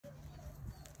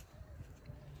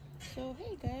So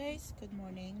hey guys, good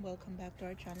morning, welcome back to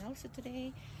our channel. So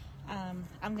today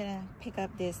I'm gonna pick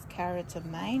up this carrots of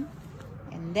mine,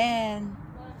 and then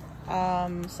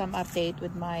some update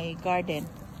with my garden,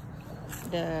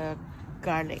 the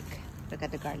garlic. Look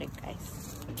at the garlic,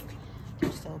 guys,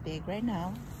 they're so big right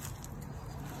now.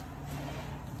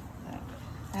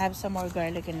 I have some more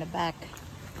garlic in the back,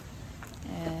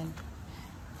 and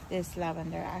this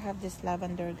lavender. I have this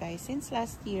lavender, guys, since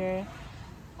last year,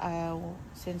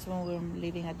 since when we were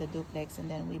living at the duplex,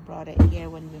 and then we brought it here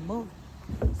when we moved.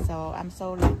 So I'm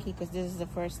so lucky because this is the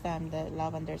first time the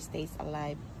lavender stays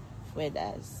alive with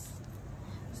us.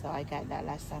 So I got that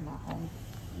last time at Home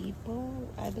Depot,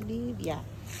 I believe. Yeah,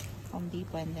 Home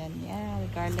Depot. And then yeah,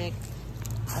 the garlic.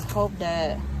 I hope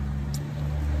that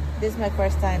this is my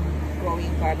first time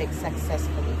growing garlic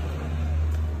successfully,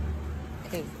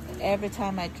 because every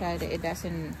time I tried it, it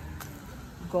doesn't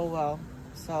go well.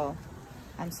 So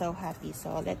I'm so happy.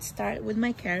 So let's start with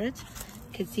my carrots.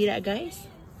 You can see that, guys.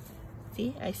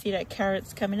 See, I see that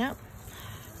carrots coming up.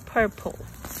 Purple.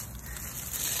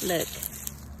 Look.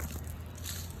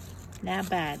 Not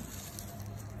bad.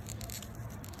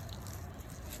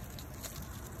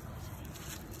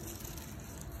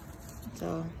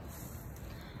 So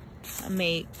I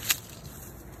might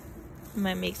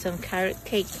make some carrot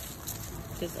cake,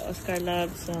 because Oscar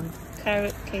loves some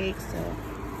carrot cake, so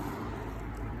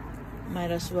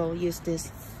might as well use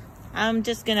this. I'm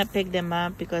just gonna pick them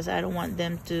up because I don't want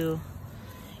them to,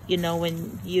 you know,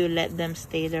 when you let them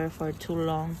stay there for too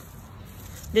long.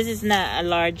 This is not a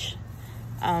large,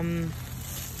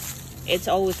 it's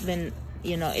always been,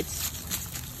 you know,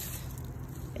 it's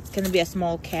gonna be a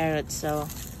small carrot, so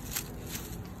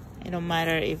it don't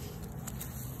matter if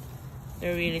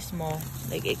they're really small.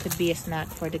 Like, it could be a snack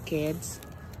for the kids.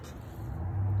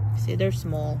 See, they're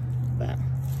small, but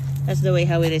that's the way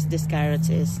how it is. This carrots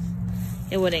is,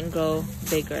 it wouldn't grow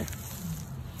bigger.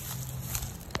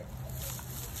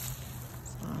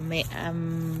 So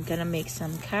I'm gonna make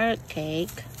some carrot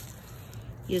cake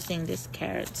using these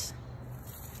carrots.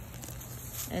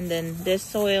 And then this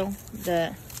soil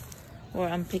that where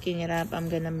I'm picking it up, I'm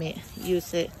gonna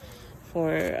use it for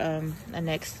the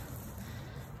next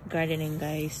gardening,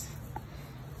 guys.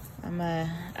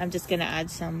 I'm just gonna add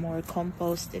some more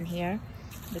compost in here,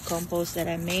 the compost that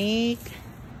I make,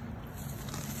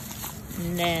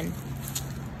 and then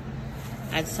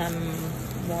add some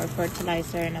more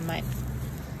fertilizer, and I might,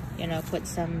 you know, put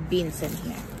some beans in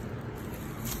here.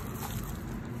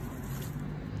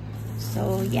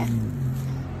 So yeah,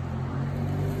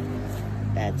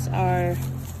 that's our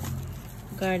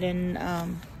garden.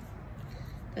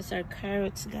 That's our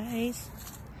carrots, guys.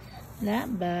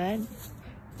 Not bad.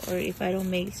 Or if I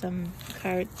don't make some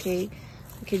carrot cake,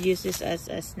 we could use this as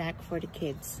a snack for the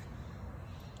kids.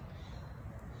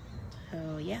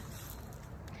 So yeah,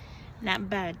 not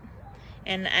bad.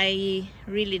 And I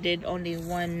really did only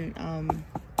one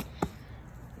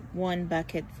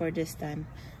bucket for this time,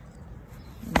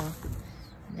 you know.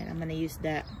 And then I'm gonna use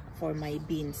that for my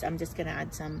beans. I'm just gonna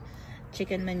add some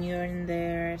chicken manure in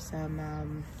there,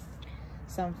 some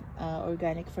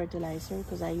organic fertilizer,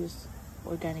 because I use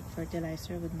organic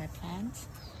fertilizer with my plants,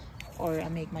 or I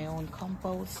make my own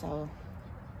compost. So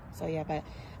yeah, but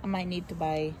I might need to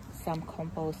buy some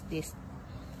compost this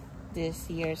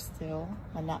year still,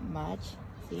 but not much.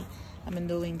 See, I've been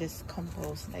doing this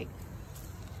compost like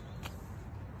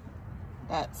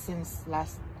that since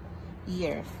last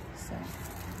year, so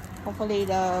hopefully it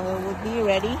will be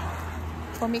ready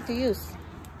for me to use.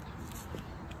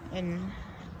 And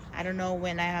I don't know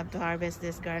when I have to harvest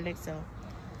this garlic, so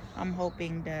I'm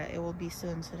hoping that it will be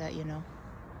soon, so that, you know.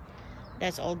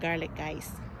 That's all garlic, guys.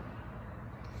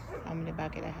 How many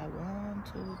buckets I have? 1,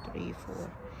 2, 3,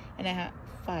 4, and I have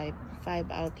five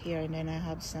out here, and then I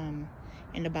have some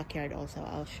in the backyard also.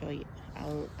 I'll show you.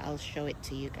 I'll show it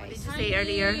to you guys. What did you say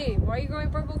earlier? Why are you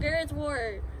growing purple carrots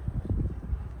for?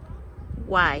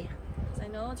 Why? Because I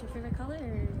know it's your favorite color.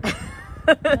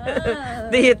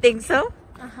 Do you think so?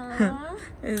 Uh-huh.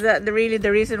 Is that really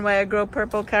the reason why I grow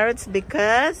purple carrots?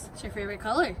 Because It's your favorite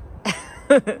color.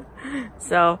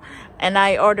 So, and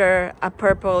I order a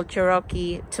purple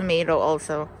Cherokee tomato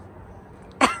also.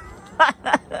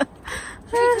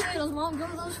 Tomatoes, Mom, go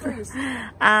with those first.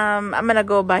 I'm gonna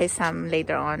go buy some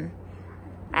later on.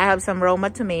 I have some Roma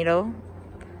tomato,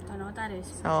 Don't know what that is.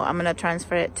 so I'm gonna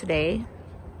transfer it today.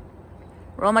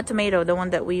 Roma tomato, the one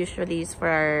that we usually use for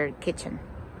our kitchen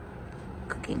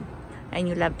cooking. And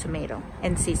you love tomato,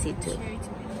 and CC too. Cherry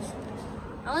tomatoes.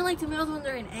 I only like tomatoes when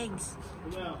they're in eggs.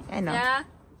 I know. Yeah.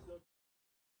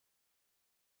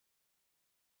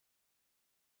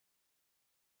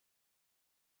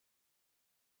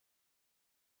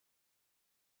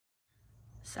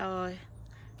 So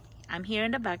I'm here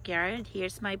in the backyard.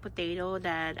 Here's my potato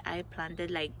that I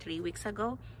planted like 3 weeks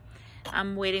ago.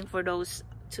 I'm waiting for those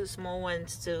 2 small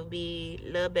ones to be a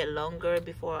little bit longer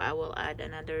before I will add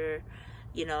another,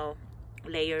 you know,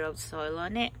 layer of soil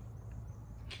on it.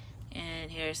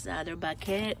 And here's the other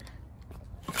bucket.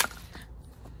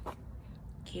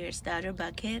 Here's the other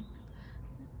bucket.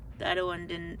 The other one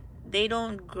didn't, they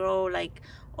don't grow like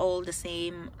all the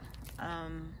same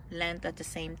length at the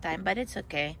same time, but it's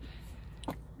okay.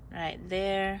 Right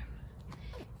there,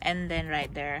 and then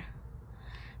right there.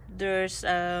 There's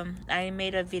I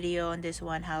made a video on this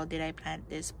one, how did I plant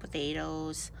these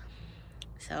potatoes.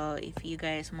 So if you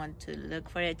guys want to look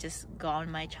for it, just go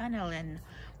on my channel and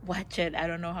watch it. I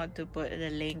don't know how to put the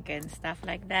link and stuff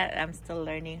like that. I'm still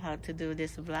learning how to do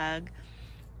this vlog,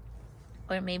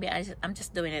 or maybe I'm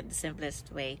just doing it the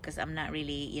simplest way, because I'm not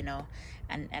really, you know,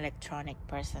 an electronic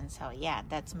person. So yeah,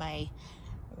 that's my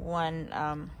one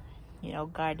you know,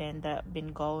 garden that I've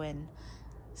been going,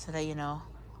 so that, you know,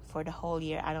 for the whole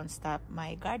year I don't stop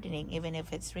my gardening, even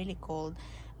if it's really cold.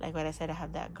 Like what I said, I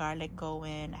have that garlic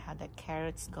going, I have the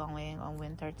carrots going on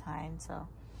winter time. So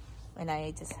when I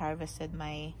just harvested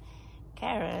my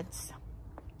carrots,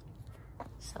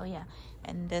 so yeah.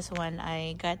 And this one,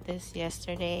 I got this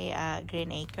yesterday at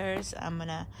Green Acres. I'm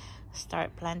gonna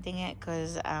start planting it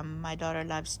because my daughter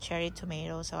loves cherry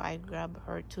tomato, so I grabbed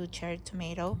her 2 cherry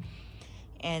tomato.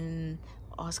 And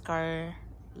Oscar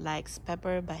likes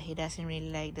pepper, but he doesn't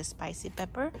really like the spicy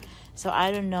pepper. So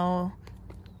I don't know,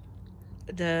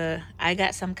 I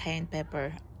got some cayenne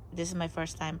pepper. This is my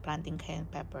first time planting cayenne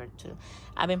pepper too.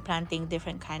 I've been planting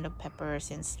different kind of pepper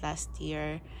since last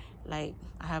year. Like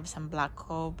I have some black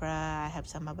cobra, I have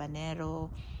some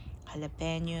habanero,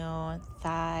 jalapeno,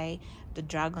 Thai, the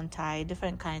dragon Thai,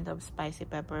 different kind of spicy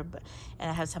pepper.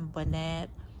 And I have some bonnet.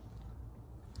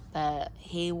 But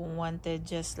he wanted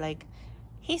just like,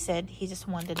 he said he just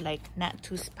wanted like not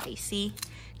too spicy,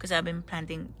 because I've been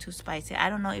planting too spicy. I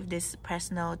don't know if this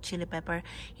personal chili pepper,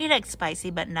 he likes spicy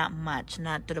but not much,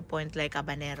 not to the point like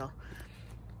habanero.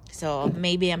 So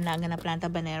maybe I'm not gonna plant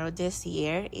habanero this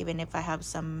year, even if I have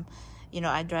some, you know,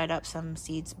 I dried up some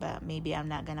seeds, but maybe I'm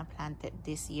not gonna plant it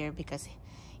this year because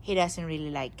he doesn't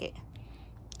really like it,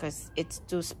 because it's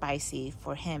too spicy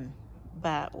for him.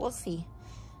 But we'll see.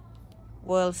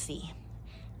 We'll see.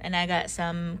 And I got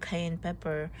some cayenne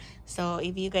pepper. So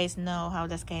if you guys know how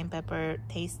does cayenne pepper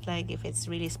taste like, if it's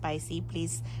really spicy,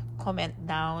 please comment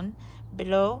down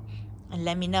below and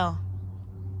let me know.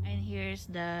 And here's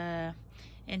guys,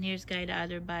 the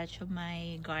other batch of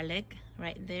my garlic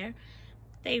right there.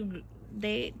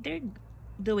 They're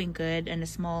doing good in a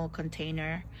small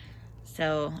container.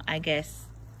 So I guess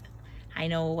I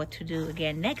know what to do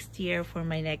again next year for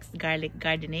my next garlic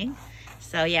gardening.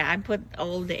 So yeah, I put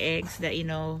all the eggs that, you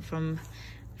know, from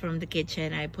the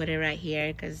kitchen, I put it right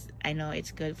here because I know it's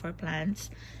good for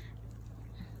plants,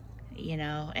 you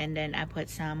know. And then I put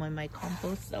some on my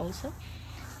compost also.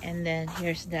 And then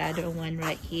here's the other one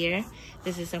right here.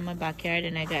 This is on my backyard,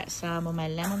 and I got some of my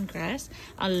lemongrass.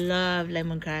 I love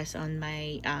lemongrass on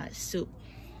my soup.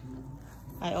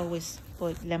 I always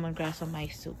put lemongrass on my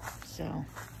soup. So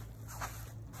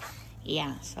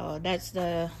yeah, so that's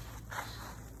the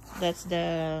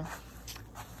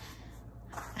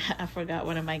I forgot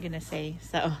what am I gonna say.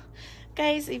 So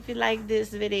guys, if you like this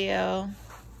video,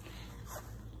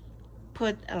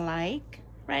 put a like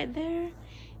right there.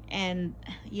 And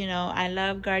you know, I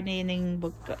love gardening,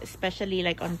 especially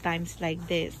like on times like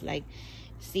this. Like,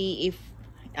 see if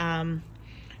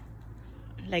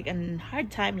like a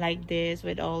hard time like this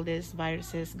with all these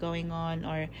viruses going on,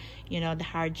 or you know, the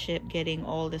hardship getting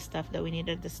all the stuff that we need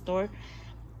at the store,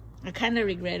 I kind of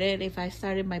regret it. If I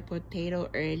started my potato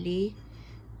early,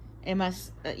 it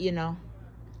must you know,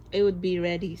 it would be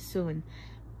ready soon.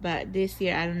 But this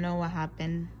year, I don't know what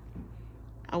happened.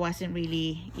 I wasn't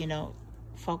really, you know,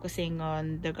 focusing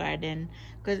on the garden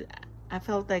because I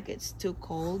felt like it's too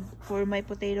cold for my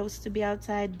potatoes to be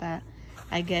outside. But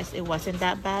I guess it wasn't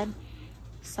that bad.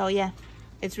 So yeah,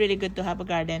 it's really good to have a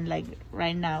garden like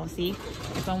right now. See,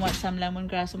 if I want some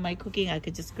lemongrass for my cooking, I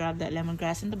could just grab that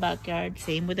lemongrass in the backyard.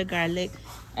 Same with the garlic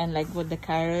and like with the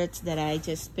carrots that I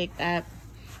just picked up.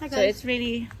 So it's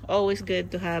really always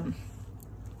good to have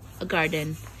a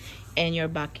garden in your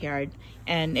backyard.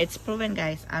 And it's proven,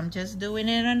 guys. I'm just doing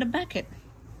it on the bucket.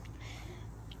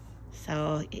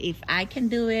 So if I can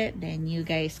do it, then you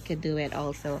guys can do it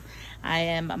also. I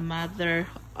am a mother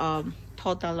of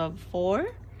total of 4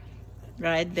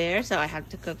 right there, so I have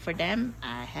to cook for them.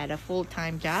 I had a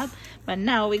full-time job, but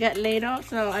now we got laid off,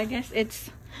 so I guess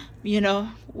it's, you know,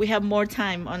 we have more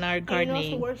time on our gardening. And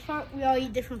you know what's the worst part? We all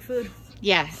eat different food.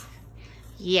 Yeah,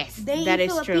 Yes, They that eat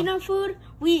is Filipino true. food.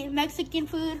 We eat Mexican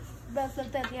food. But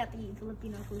sometimes we have to eat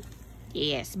Filipino food.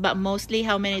 Yes, but mostly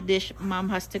how many dish mom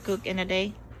has to cook in a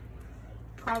day?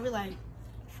 Probably like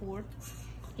 4.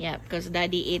 Yeah, because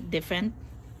daddy eat different.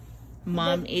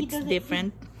 Mom eats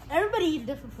different. Everybody eats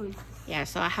different food. Yeah,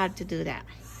 so I had to do that.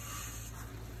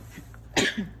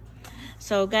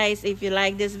 So guys, if you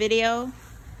like this video,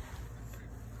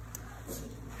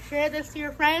 share this to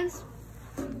your friends.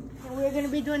 And we're going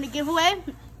to be doing a giveaway.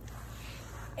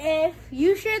 If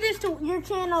you share this to your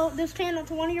channel,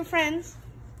 to one of your friends,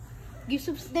 they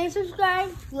subscribe,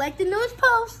 like the newest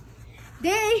post,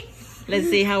 let's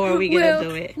see how are we gonna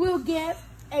do it. We'll get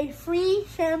a free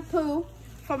shampoo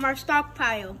from our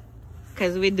stockpile.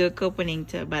 Cause we do couponing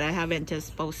too, but I haven't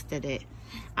just posted it.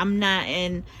 I'm not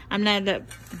that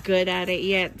good at it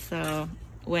yet. So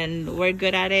when we're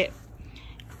good at it,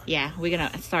 yeah, we're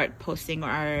gonna start posting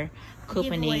our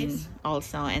couponing Giveaways.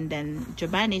 also. And then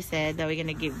Giovanni said that we're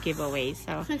gonna give giveaways.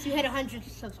 So Since you hit 100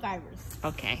 subscribers.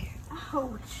 okay.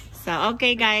 Ouch. So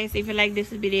okay guys, if you like this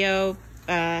video,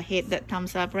 hit that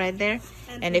thumbs up right there.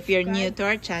 And if you're new to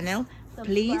our channel,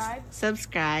 please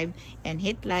subscribe and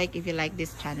hit like if you like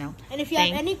this channel. And if you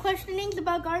have any questionings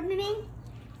about gardening,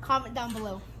 comment down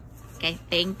below. Okay,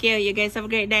 thank you. You guys have a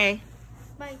great day.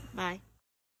 Bye. Bye.